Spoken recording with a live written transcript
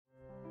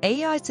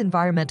AI's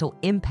environmental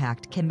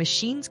impact. Can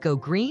machines go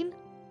green?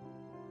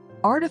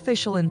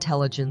 Artificial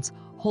intelligence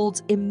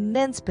holds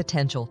immense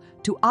potential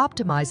to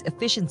optimize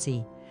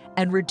efficiency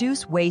and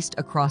reduce waste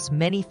across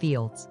many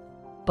fields.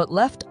 But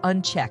left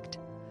unchecked,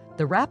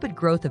 the rapid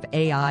growth of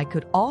AI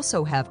could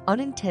also have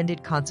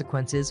unintended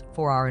consequences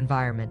for our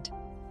environment.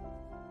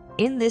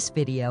 In this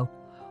video,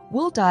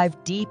 we'll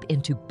dive deep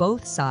into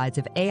both sides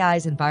of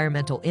AI's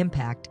environmental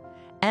impact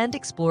and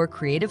explore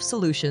creative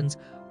solutions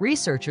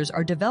researchers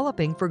are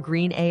developing for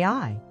green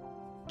AI.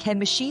 Can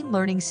machine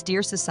learning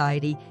steer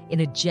society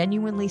in a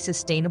genuinely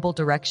sustainable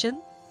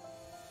direction?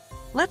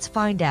 Let's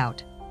find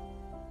out.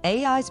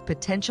 AI's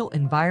potential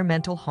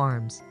environmental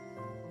harms.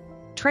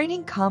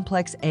 Training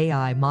complex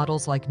AI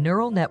models like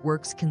neural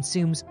networks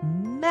consumes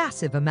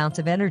massive amounts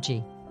of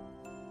energy.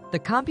 The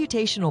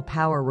computational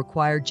power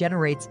required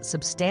generates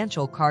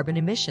substantial carbon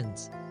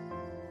emissions.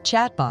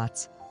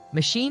 Chatbots,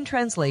 machine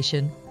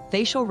translation,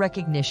 facial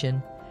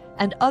recognition,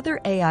 and other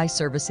AI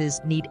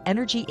services need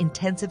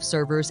energy-intensive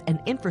servers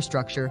and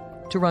infrastructure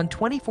to run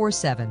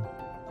 24/7.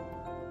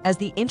 As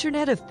the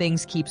Internet of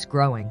Things keeps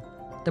growing,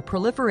 the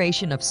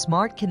proliferation of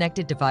smart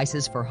connected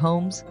devices for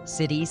homes,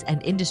 cities,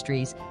 and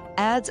industries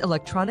adds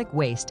electronic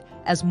waste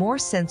as more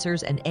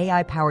sensors and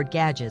AI-powered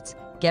gadgets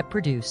get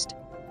produced.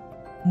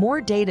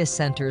 More data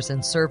centers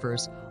and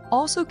servers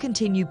also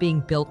continue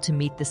being built to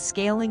meet the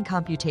scaling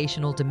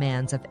computational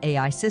demands of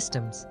AI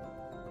systems.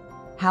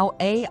 How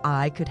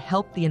AI could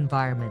help the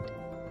environment.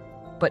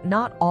 But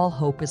not all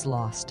hope is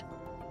lost.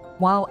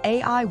 While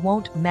AI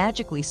won't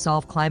magically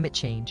solve climate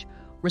change,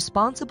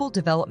 responsible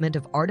development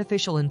of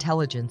artificial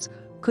intelligence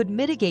could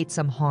mitigate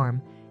some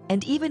harm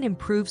and even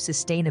improve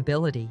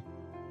sustainability.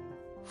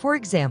 For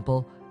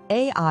example,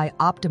 AI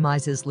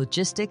optimizes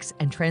logistics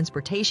and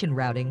transportation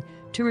routing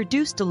to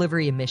reduce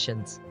delivery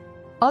emissions.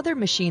 Other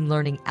machine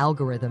learning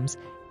algorithms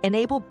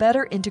enable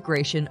better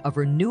integration of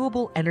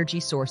renewable energy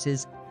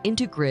sources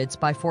into grids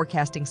by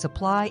forecasting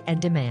supply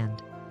and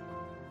demand.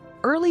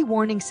 Early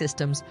warning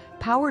systems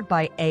powered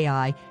by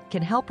AI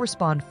can help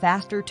respond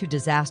faster to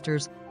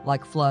disasters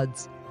like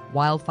floods,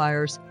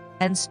 wildfires,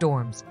 and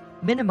storms,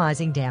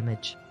 minimizing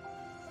damage.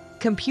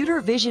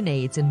 Computer vision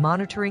aids in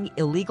monitoring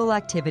illegal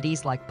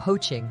activities like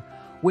poaching,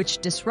 which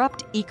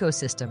disrupt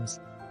ecosystems.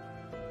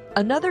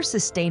 Another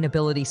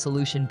sustainability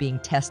solution being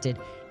tested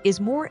is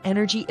more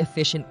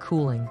energy-efficient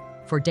cooling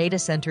for data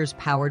centers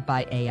powered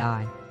by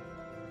AI.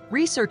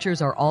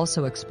 Researchers are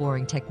also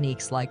exploring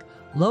techniques like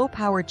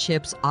low-power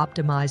chips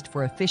optimized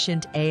for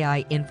efficient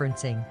AI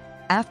inferencing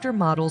after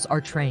models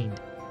are trained.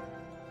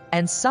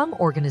 And some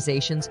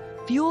organizations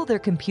fuel their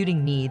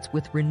computing needs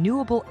with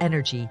renewable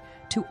energy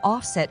to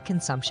offset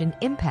consumption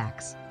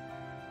impacts.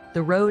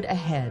 The road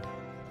ahead.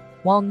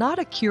 While not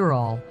a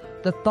cure-all,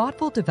 the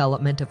thoughtful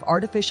development of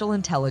artificial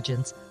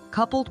intelligence,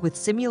 coupled with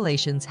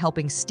simulations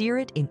helping steer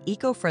it in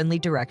eco-friendly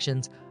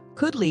directions,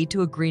 could lead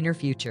to a greener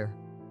future.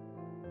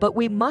 But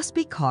we must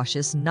be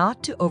cautious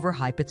not to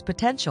overhype its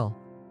potential.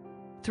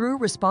 Through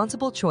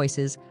responsible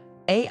choices,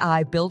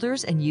 AI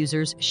builders and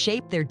users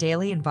shape their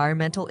daily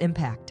environmental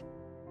impact.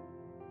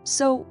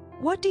 So,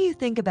 what do you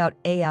think about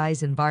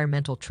AI's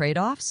environmental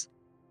trade-offs?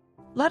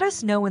 Let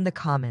us know in the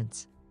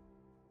comments.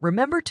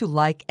 Remember to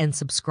like and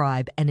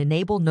subscribe and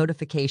enable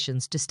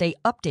notifications to stay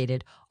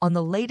updated on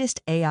the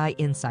latest AI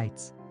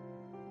insights.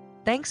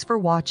 Thanks for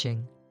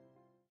watching.